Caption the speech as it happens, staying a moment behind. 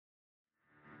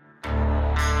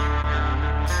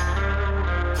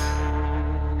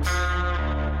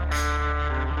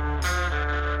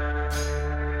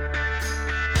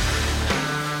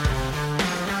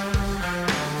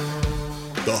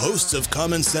hosts of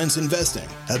Common Sense Investing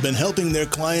have been helping their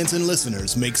clients and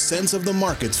listeners make sense of the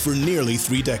markets for nearly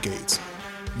 3 decades.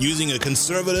 Using a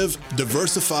conservative,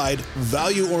 diversified,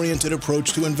 value-oriented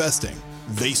approach to investing,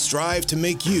 they strive to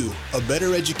make you a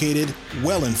better educated,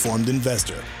 well-informed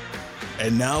investor.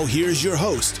 And now here's your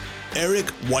host,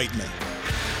 Eric Whiteman.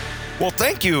 Well,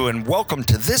 thank you and welcome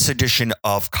to this edition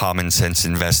of Common Sense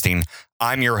Investing.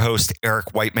 I'm your host,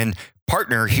 Eric Whiteman,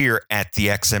 partner here at the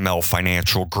XML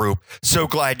Financial Group. So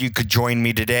glad you could join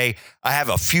me today. I have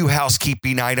a few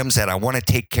housekeeping items that I want to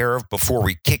take care of before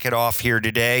we kick it off here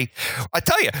today. I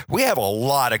tell you, we have a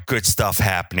lot of good stuff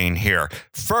happening here.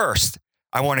 First,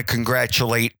 I want to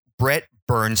congratulate Brett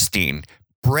Bernstein.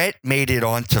 Brett made it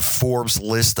onto Forbes'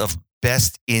 list of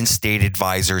best in-state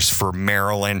advisors for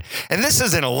Maryland. And this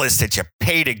isn't a list that you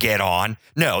pay to get on.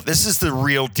 No, this is the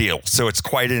real deal. So it's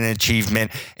quite an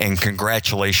achievement. And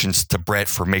congratulations to Brett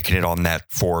for making it on that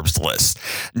Forbes list.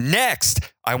 Next,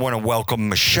 I want to welcome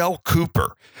Michelle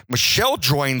Cooper. Michelle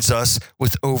joins us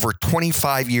with over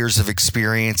 25 years of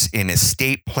experience in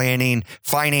estate planning,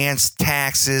 finance,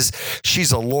 taxes.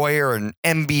 She's a lawyer, an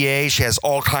MBA. She has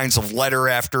all kinds of letter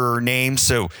after her name.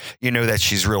 So you know that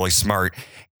she's really smart.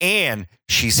 And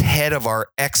she's head of our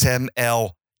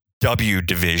XMLW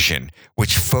division,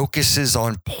 which focuses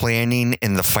on planning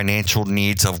and the financial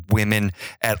needs of women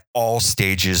at all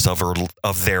stages of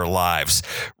their lives.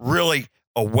 Really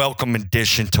a welcome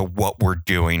addition to what we're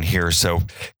doing here. So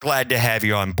glad to have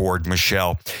you on board,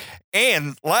 Michelle.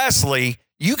 And lastly,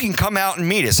 you can come out and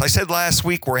meet us. I said last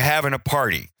week we're having a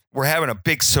party. We're having a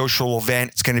big social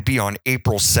event. It's going to be on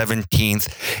April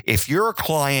 17th. If you're a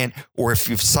client or if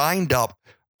you've signed up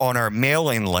on our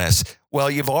mailing list, well,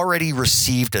 you've already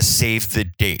received a save the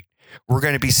date. We're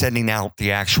going to be sending out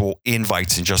the actual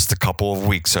invites in just a couple of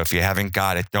weeks. So if you haven't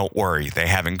got it, don't worry. They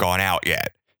haven't gone out yet.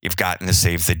 You've gotten the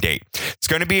save the date. It's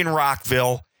going to be in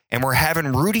Rockville, and we're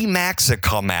having Rudy Maxa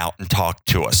come out and talk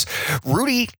to us.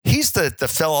 Rudy, he's the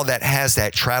fellow that has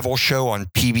that travel show on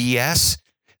PBS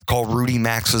called Rudy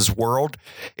Maxa's World.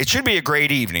 It should be a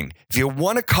great evening. If you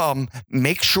want to come,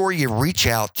 make sure you reach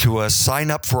out to us,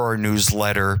 sign up for our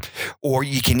newsletter, or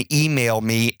you can email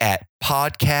me at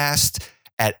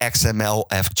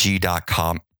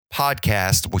podcast@xmlfg.com.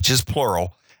 Podcast, which is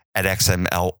plural, at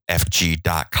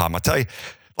xmlfg.com. I'll tell you,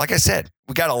 like I said,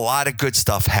 we got a lot of good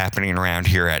stuff happening around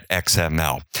here at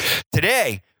XML.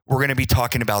 Today, we're going to be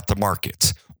talking about the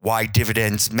markets, why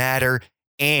dividends matter,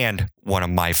 and one of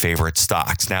my favorite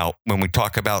stocks. Now, when we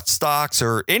talk about stocks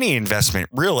or any investment,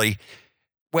 really,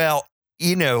 well,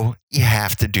 you know, you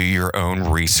have to do your own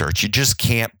research. You just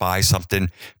can't buy something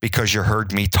because you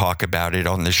heard me talk about it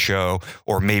on the show,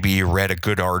 or maybe you read a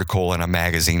good article in a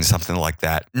magazine, something like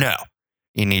that. No,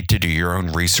 you need to do your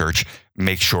own research.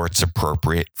 Make sure it's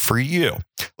appropriate for you.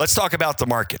 Let's talk about the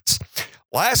markets.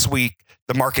 Last week,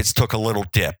 the markets took a little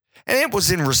dip. And it was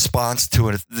in response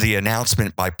to the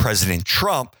announcement by President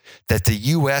Trump that the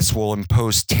U.S. will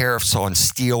impose tariffs on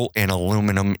steel and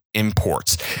aluminum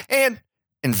imports. And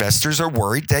investors are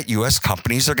worried that U.S.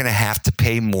 companies are going to have to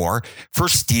pay more for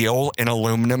steel and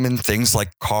aluminum and things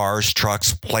like cars,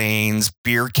 trucks, planes,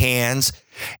 beer cans,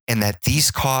 and that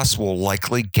these costs will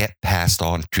likely get passed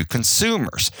on to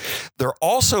consumers. They're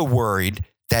also worried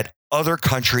that other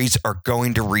countries are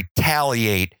going to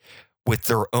retaliate with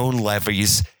their own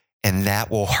levies, and that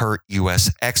will hurt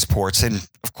U.S. exports and,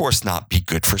 of course, not be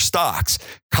good for stocks.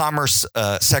 Commerce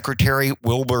Secretary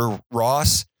Wilbur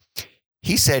Ross,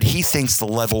 he said he thinks the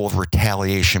level of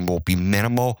retaliation will be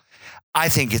minimal. I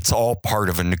think it's all part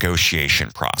of a negotiation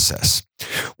process.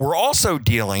 We're also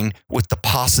dealing with the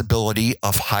possibility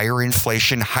of higher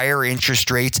inflation, higher interest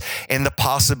rates, and the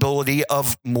possibility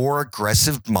of more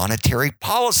aggressive monetary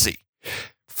policy.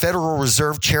 Federal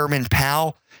Reserve Chairman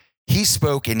Powell, he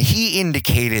spoke and he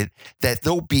indicated that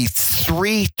there'll be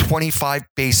 3 25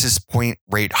 basis point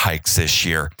rate hikes this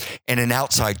year and an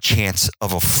outside chance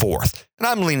of a fourth. And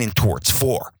I'm leaning towards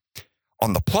 4.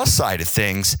 On the plus side of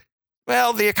things,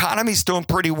 well, the economy's doing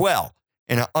pretty well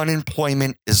and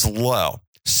unemployment is low.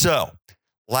 So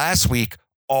last week,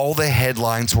 all the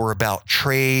headlines were about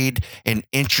trade and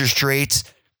interest rates,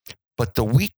 but the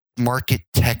weak market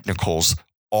technicals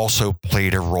also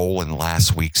played a role in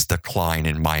last week's decline,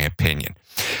 in my opinion.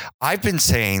 I've been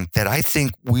saying that I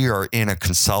think we are in a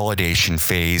consolidation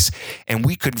phase and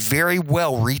we could very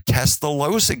well retest the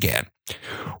lows again.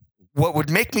 What would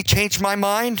make me change my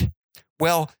mind?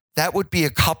 Well, that would be a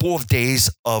couple of days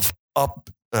of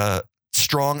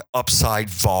strong upside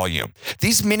volume.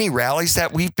 These mini rallies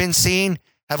that we've been seeing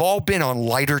have all been on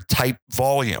lighter type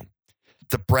volume.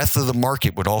 the breadth of the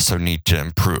market would also need to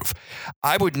improve.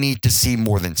 I would need to see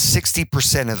more than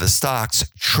 60% of the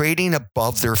stocks trading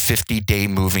above their 50-day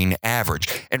moving average.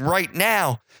 And right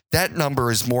now, that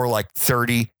number is more like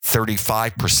 30,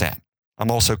 35%.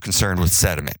 I'm also concerned with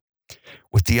sentiment.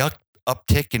 With the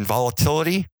uptick in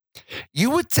volatility,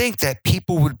 you would think that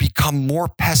people would become more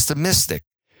pessimistic.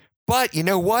 But you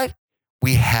know what?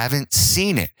 We haven't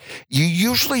seen it. You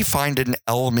usually find an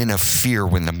element of fear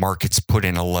when the market's put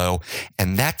in a low,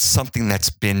 and that's something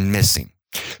that's been missing.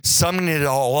 Summing it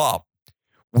all up,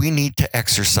 we need to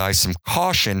exercise some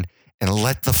caution and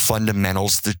let the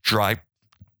fundamentals that drive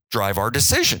our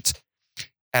decisions.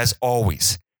 As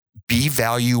always, be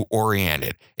value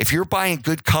oriented. If you're buying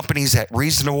good companies at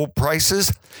reasonable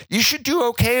prices, you should do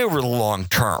okay over the long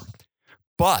term.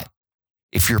 But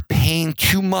if you're paying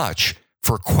too much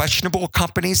for questionable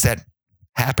companies that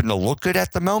happen to look good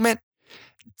at the moment,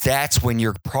 that's when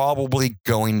you're probably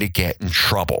going to get in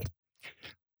trouble.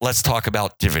 Let's talk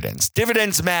about dividends.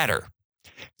 Dividends matter.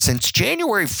 Since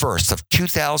January 1st of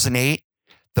 2008,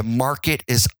 the market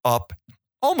is up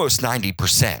almost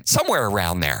 90%, somewhere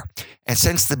around there. And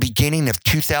since the beginning of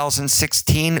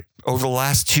 2016, over the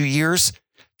last 2 years,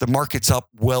 the market's up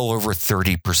well over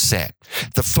 30%.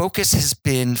 The focus has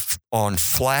been on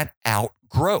flat out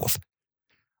growth.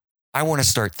 I want to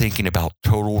start thinking about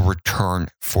total return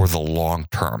for the long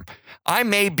term. I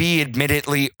may be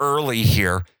admittedly early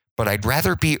here, but I'd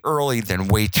rather be early than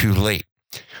way too late.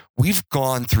 We've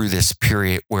gone through this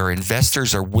period where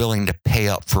investors are willing to pay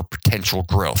up for potential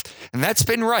growth, and that's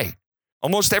been right.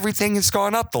 Almost everything has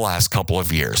gone up the last couple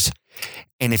of years.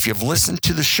 And if you've listened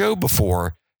to the show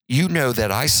before, you know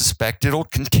that I suspect it'll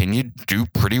continue to do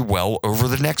pretty well over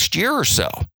the next year or so.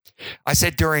 I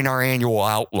said during our annual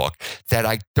outlook that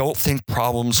I don't think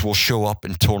problems will show up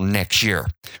until next year.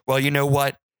 Well, you know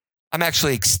what? I'm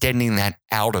actually extending that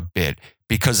out a bit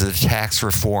because of the tax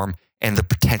reform and the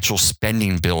potential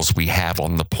spending bills we have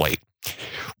on the plate.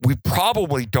 We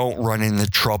probably don't run into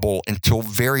trouble until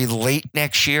very late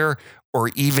next year or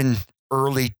even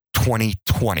early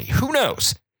 2020. Who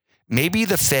knows? Maybe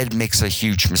the Fed makes a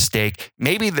huge mistake.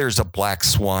 Maybe there's a black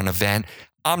swan event.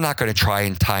 I'm not going to try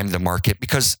and time the market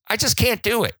because I just can't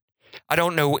do it. I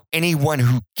don't know anyone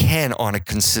who can on a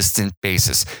consistent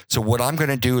basis. So what I'm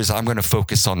going to do is I'm going to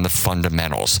focus on the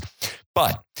fundamentals.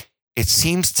 But it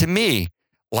seems to me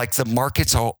like the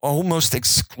markets are almost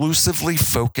exclusively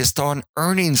focused on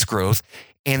earnings growth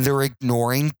and they're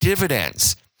ignoring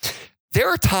dividends. There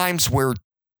are times where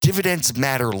dividends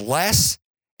matter less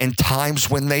and times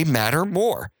when they matter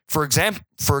more. For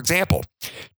example,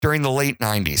 during the late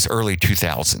 90s, early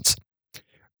 2000s,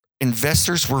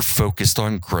 investors were focused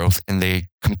on growth and they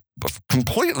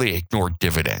completely ignored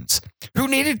dividends. Who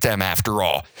needed them after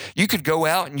all? You could go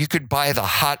out and you could buy the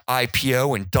hot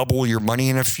IPO and double your money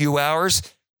in a few hours.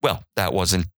 Well, that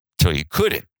wasn't until you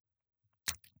couldn't.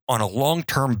 On a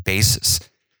long-term basis,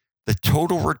 the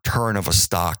total return of a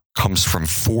stock comes from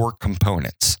 4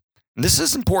 components. And this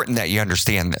is important that you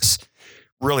understand this,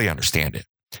 really understand it.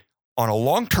 On a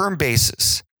long-term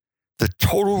basis, the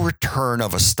total return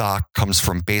of a stock comes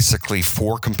from basically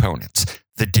 4 components: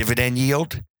 the dividend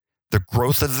yield, the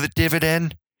growth of the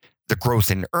dividend, the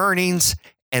growth in earnings,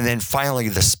 and then finally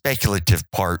the speculative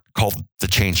part called the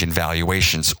change in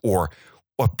valuations, or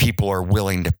what people are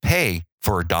willing to pay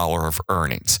for a dollar of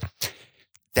earnings.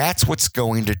 That's what's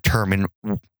going to determine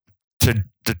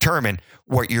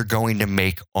what you're going to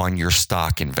make on your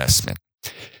stock investment.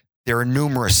 There are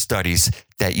numerous studies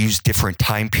that use different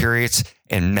time periods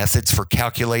and methods for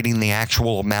calculating the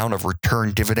actual amount of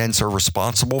return dividends are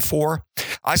responsible for.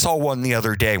 I saw one the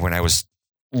other day when I was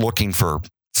looking for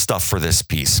stuff for this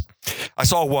piece. I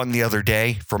saw one the other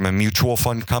day from a mutual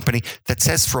fund company that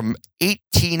says from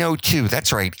 1802,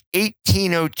 that's right,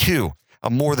 1802, a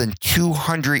more than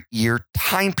 200-year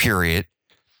time period,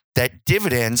 that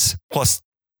dividends plus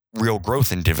real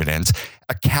growth in dividends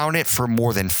accounted for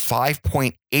more than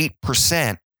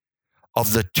 5.8%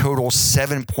 of the total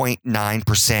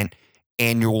 7.9%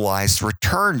 annualized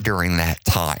return during that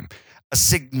time. A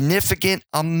significant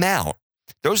amount.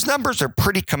 Those numbers are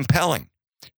pretty compelling.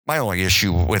 My only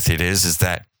issue with it is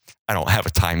that I don't have a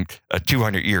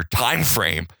 200-year time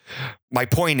frame. My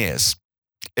point is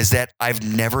that I've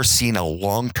never seen a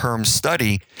long-term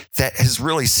study that has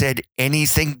really said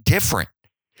anything different.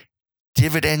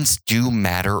 Dividends do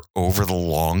matter over the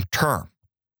long term.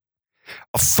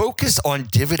 A focus on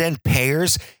dividend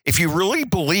payers, if you really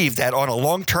believe that on a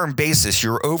long-term basis,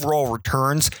 your overall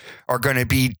returns are going to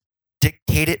be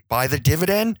dictated by the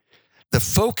dividend, The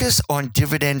focus on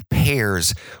dividend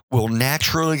payers will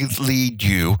naturally lead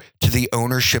you to the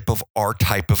ownership of our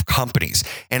type of companies.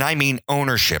 And I mean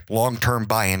ownership, long-term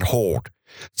buy and hold,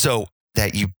 so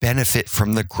that you benefit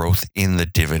from the growth in the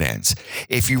dividends.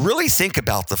 If you really think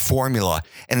about the formula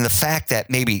and the fact that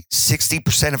maybe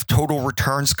 60% of total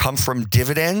returns come from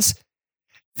dividends,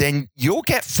 then you'll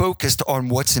get focused on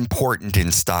what's important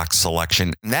in stock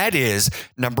selection. And that is,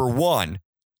 number one,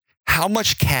 how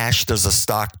much cash does a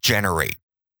stock generate?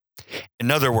 In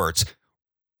other words,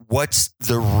 what's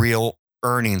the real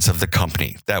earnings of the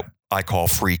company that I call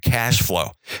free cash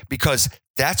flow? Because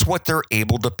that's what they're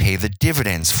able to pay the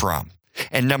dividends from.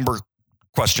 And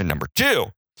question number two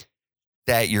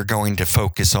that you're going to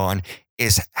focus on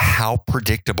is how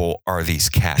predictable are these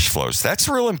cash flows? That's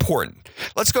real important.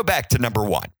 Let's go back to number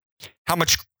one. How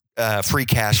much free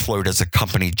cash flow does a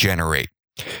company generate?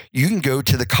 You can go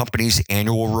to the company's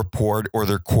annual report or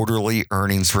their quarterly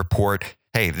earnings report.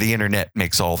 Hey, the internet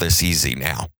makes all this easy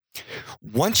now.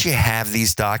 Once you have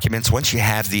these documents, once you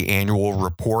have the annual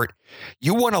report,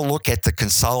 you want to look at the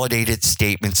consolidated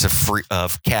statements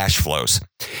of cash flows.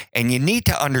 And you need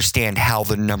to understand how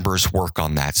the numbers work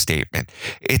on that statement.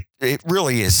 It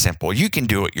really is simple. You can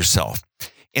do it yourself.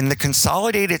 In the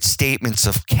consolidated statements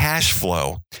of cash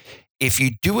flow, if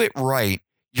you do it right,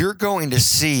 you're going to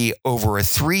see over a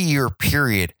 3-year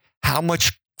period how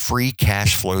much free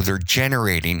cash flow they're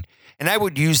generating. And I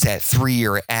would use that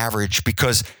 3-year average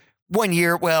because 1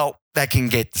 year, well, that can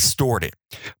get distorted.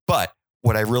 But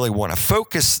what I really want to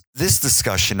focus this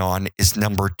discussion on is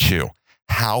number two.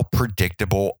 How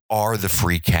predictable are the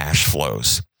free cash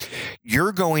flows?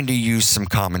 You're going to use some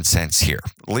common sense here.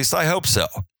 At least I hope so.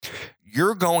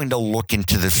 You're going to look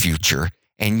into the future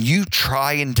and you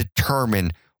try and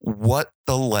determine what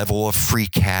the level of free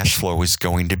cash flow is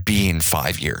going to be in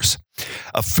 5 years.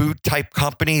 A food type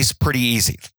company is pretty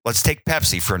easy. Let's take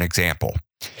Pepsi for an example.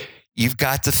 You've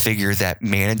got to figure that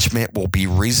management will be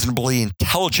reasonably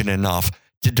intelligent enough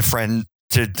to defend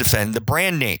the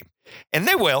brand name. And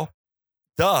they will.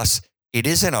 Thus, it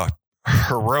isn't a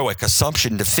heroic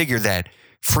assumption to figure that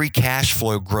free cash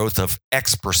flow growth of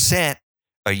X%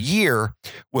 a year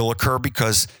will occur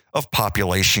because of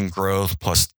population growth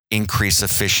plus increased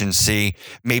efficiency,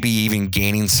 maybe even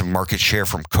gaining some market share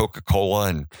from Coca-Cola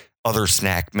and other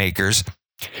snack makers.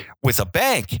 With a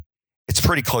bank, it's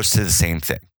pretty close to the same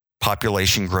thing.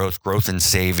 Population growth, growth in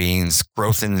savings,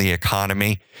 growth in the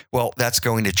economy. Well, that's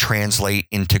going to translate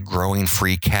into growing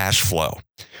free cash flow.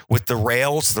 With the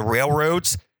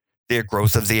railroads, the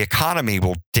growth of the economy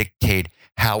will dictate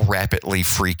how rapidly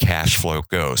free cash flow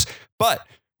goes. But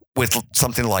with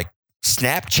something like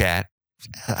Snapchat,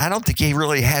 I don't think you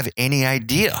really have any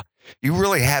idea. You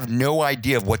really have no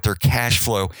idea of what their cash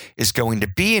flow is going to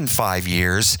be in 5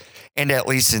 years. And at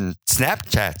least in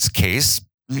Snapchat's case,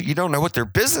 you don't know what their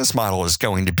business model is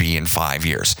going to be in 5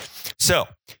 years. So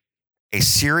a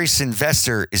serious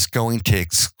investor is going to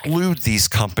exclude these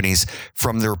companies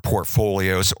from their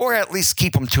portfolios or at least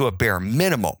keep them to a bare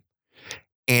minimum.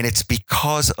 And it's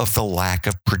because of the lack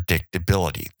of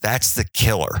predictability. That's the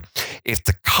killer. If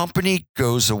the company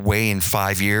goes away in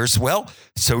 5 years, well,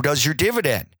 so does your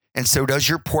dividend and so does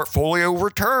your portfolio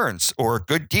returns or a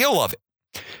good deal of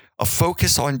it. A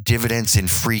focus on dividends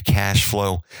and free cash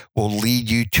flow will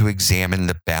lead you to examine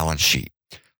the balance sheet.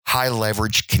 High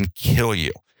leverage can kill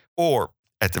you, or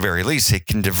at the very least, it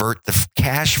can divert the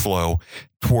cash flow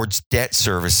towards debt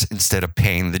service instead of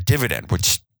paying the dividend,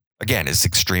 which again is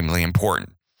extremely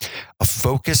important. A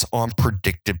focus on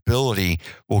predictability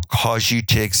will cause you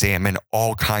to examine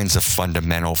all kinds of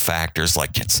fundamental factors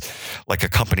like a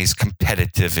company's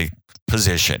competitive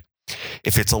position.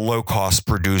 If it's a low-cost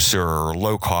producer or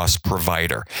low-cost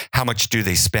provider, how much do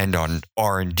they spend on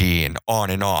R&D and on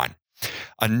and on?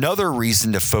 Another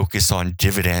reason to focus on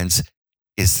dividends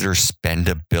is their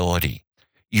spendability.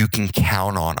 You can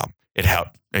count on them.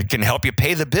 It can help you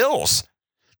pay the bills.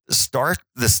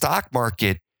 The stock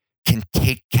market can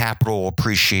take capital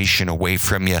appreciation away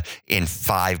from you in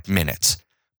 5 minutes,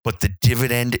 but the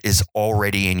dividend is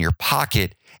already in your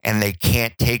pocket and they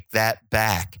can't take that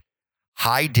back.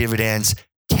 High dividends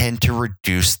tend to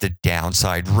reduce the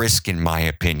downside risk, in my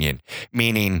opinion,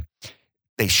 meaning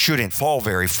they shouldn't fall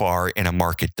very far in a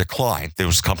market decline.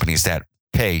 Those companies that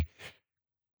pay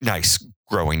nice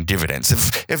growing dividends.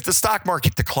 If the stock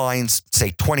market declines,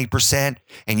 say 20%,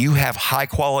 and you have high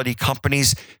quality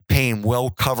companies paying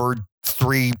well-covered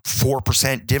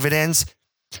 3-4% dividends,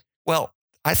 well,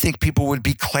 I think people would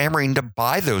be clamoring to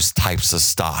buy those types of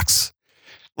stocks.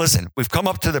 Listen, we've come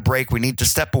up to the break. We need to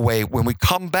step away. When we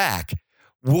come back,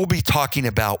 we'll be talking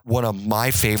about one of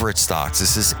my favorite stocks.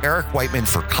 This is Eric Whiteman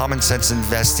for Common Sense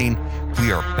Investing.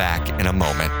 We are back in a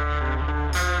moment.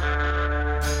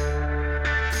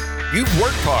 You've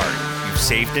worked hard, you've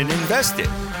saved and invested.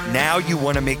 Now you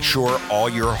want to make sure all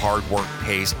your hard work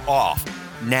pays off.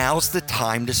 Now's the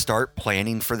time to start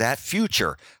planning for that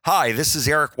future. Hi, this is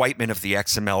Eric Whiteman of the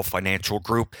XML Financial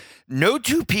Group. No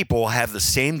two people have the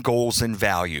same goals and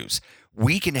values.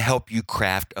 We can help you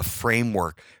craft a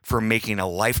framework for making a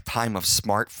lifetime of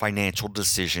smart financial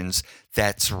decisions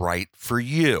that's right for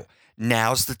you.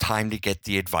 Now's the time to get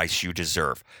the advice you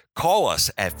deserve. Call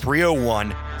us at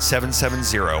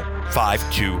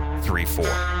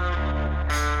 301-770-5234.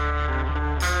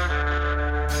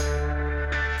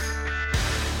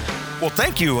 Well,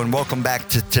 thank you and welcome back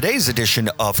to today's edition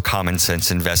of Common Sense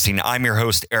Investing. I'm your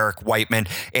host, Eric Whiteman,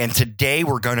 and today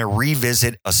we're going to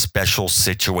revisit a special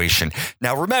situation.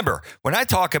 Now, remember, when I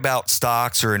talk about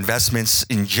stocks or investments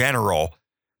in general,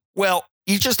 well,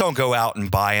 you just don't go out and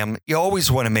buy them. You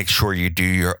always want to make sure you do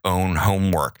your own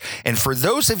homework. And for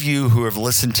those of you who have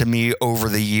listened to me over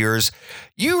the years,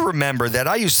 you remember that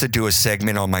I used to do a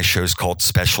segment on my shows called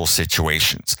Special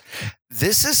Situations.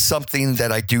 This is something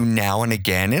that I do now and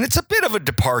again, and it's a bit of a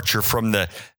departure from the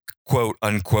quote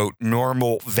unquote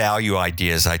normal value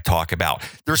ideas I talk about.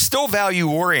 They're still value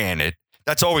oriented.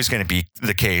 That's always going to be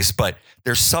the case, but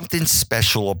there's something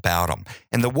special about them.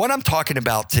 And the one I'm talking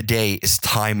about today is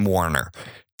Time Warner,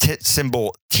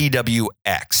 symbol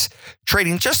TWX,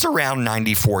 trading just around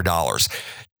 $94.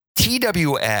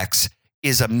 TWX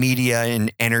is a media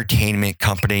and entertainment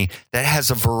company that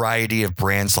has a variety of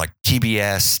brands like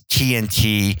TBS,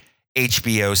 TNT,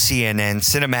 HBO, CNN,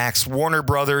 Cinemax, Warner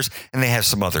Brothers, and they have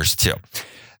some others too.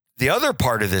 The other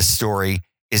part of this story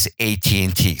is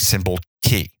AT&T, symbol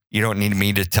T. You don't need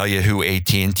me to tell you who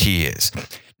AT&T is.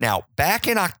 Now, back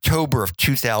in October of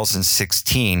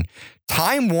 2016,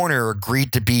 Time Warner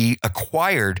agreed to be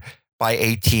acquired by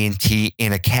AT&T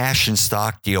in a cash and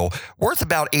stock deal worth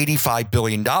about $85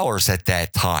 billion at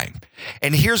that time.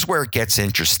 And here's where it gets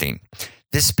interesting.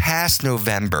 This past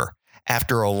November,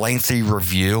 after a lengthy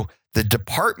review, the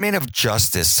Department of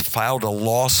Justice filed a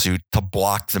lawsuit to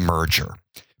block the merger.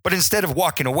 But instead of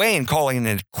walking away and calling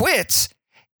it quits,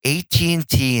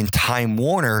 AT&T and Time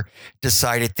Warner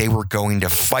decided they were going to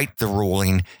fight the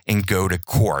ruling and go to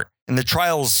court. And the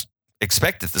trial's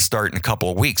expected to start in a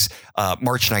couple of weeks.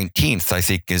 March 19th, I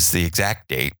think, is the exact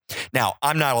date. Now,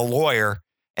 I'm not a lawyer,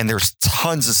 and there's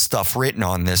tons of stuff written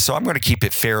on this, so I'm going to keep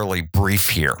it fairly brief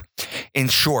here. In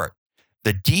short,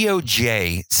 the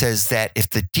DOJ says that if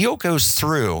the deal goes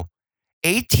through,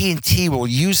 AT&T will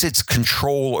use its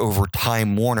control over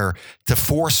Time Warner to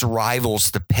force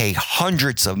rivals to pay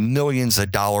hundreds of millions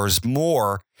of dollars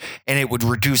more, and it would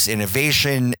reduce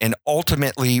innovation and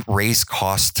ultimately raise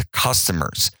costs to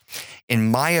customers. In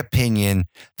my opinion,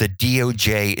 the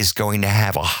DOJ is going to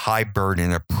have a high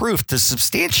burden of proof to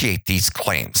substantiate these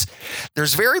claims.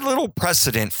 There's very little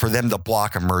precedent for them to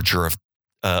block a merger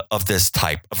of this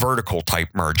type, a vertical type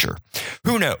merger.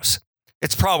 Who knows?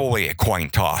 It's probably a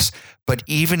coin toss. But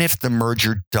even if the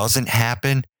merger doesn't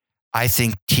happen, I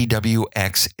think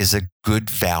TWX is a good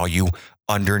value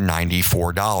under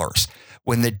 $94.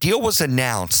 When the deal was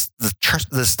announced,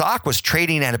 the stock was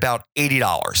trading at about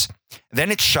 $80.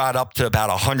 Then it shot up to about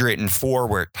 $104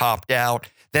 where it topped out.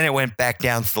 Then it went back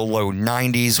down to the low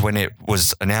 90s when it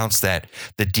was announced that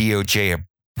the DOJ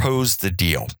opposed the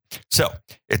deal. So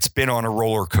it's been on a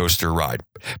roller coaster ride,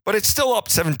 but it's still up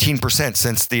 17%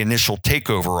 since the initial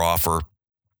takeover offer.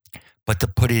 But to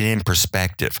put it in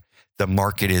perspective, the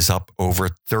market is up over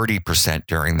 30%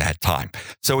 during that time.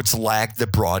 So it's lagged the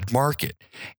broad market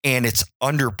and it's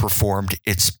underperformed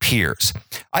its peers.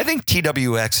 I think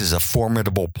TWX is a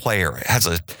formidable player. It has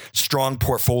a strong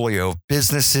portfolio of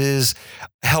businesses,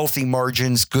 healthy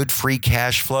margins, good free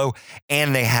cash flow,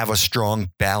 and they have a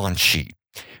strong balance sheet.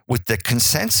 With the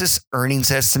consensus earnings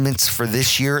estimates for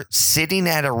this year sitting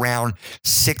at around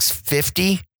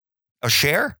 $6.50 a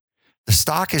share, the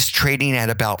stock is trading at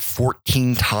about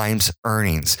 14 times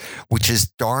earnings, which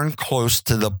is darn close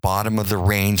to the bottom of the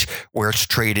range where it's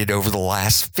traded over the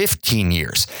last 15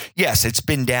 years. Yes, it's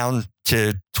been down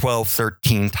to 12,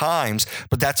 13 times,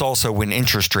 but that's also when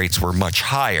interest rates were much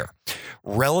higher.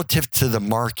 Relative to the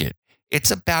market,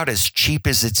 it's about as cheap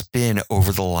as it's been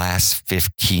over the last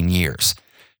 15 years.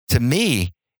 To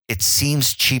me, it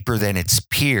seems cheaper than its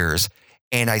peers.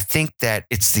 And I think that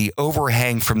it's the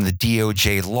overhang from the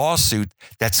DOJ lawsuit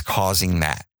that's causing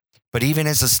that. But even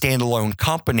as a standalone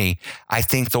company, I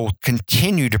think they'll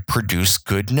continue to produce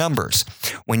good numbers.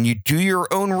 When you do your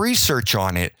own research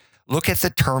on it, look at the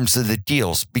terms of the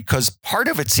deals because part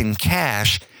of it's in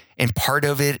cash and part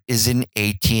of it is in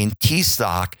AT&T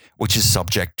stock, which is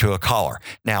subject to a collar.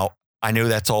 Now, I know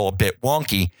that's all a bit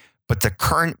wonky, but the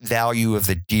current value of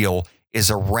the deal is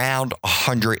around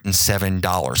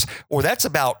 $107, or that's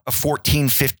about a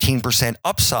 14-15%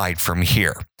 upside from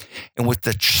here. And with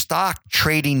the stock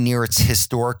trading near its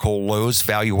historical lows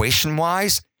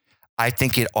valuation-wise, I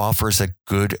think it offers a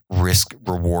good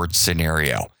risk-reward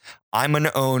scenario. I'm an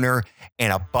owner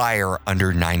and a buyer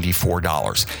under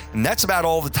 $94. And that's about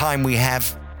all the time we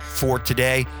have for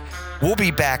today. We'll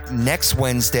be back next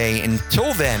Wednesday.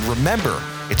 Until then, remember,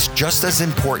 it's just as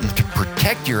important to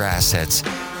protect your assets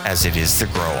as it is to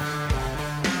grow them.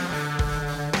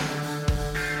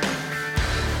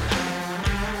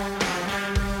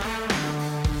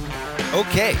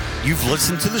 Okay, you've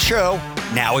listened to the show.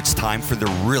 Now it's time for the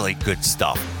really good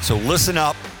stuff. So listen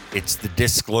up. It's the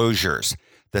disclosures.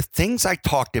 The things I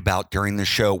talked about during the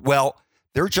show, well,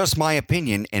 they're just my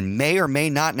opinion and may or may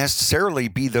not necessarily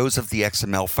be those of the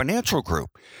XML Financial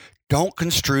Group. Don't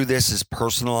construe this as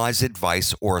personalized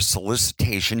advice or a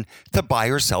solicitation to buy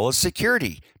or sell a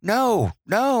security. No.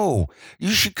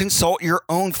 You should consult your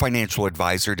own financial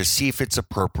advisor to see if it's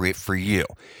appropriate for you.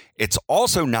 It's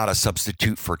also not a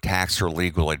substitute for tax or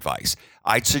legal advice.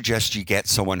 I'd suggest you get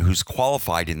someone who's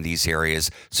qualified in these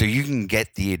areas so you can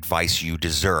get the advice you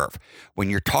deserve. When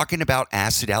you're talking about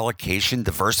asset allocation,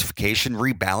 diversification,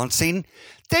 rebalancing,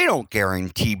 they don't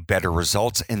guarantee better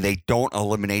results and they don't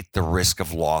eliminate the risk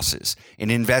of losses.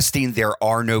 In investing, there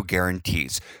are no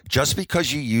guarantees. Just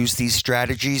because you use these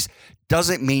strategies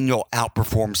doesn't mean you'll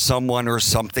outperform someone or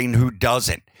something who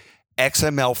doesn't.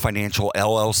 XML Financial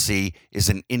LLC is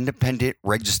an independent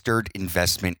registered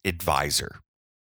investment advisor.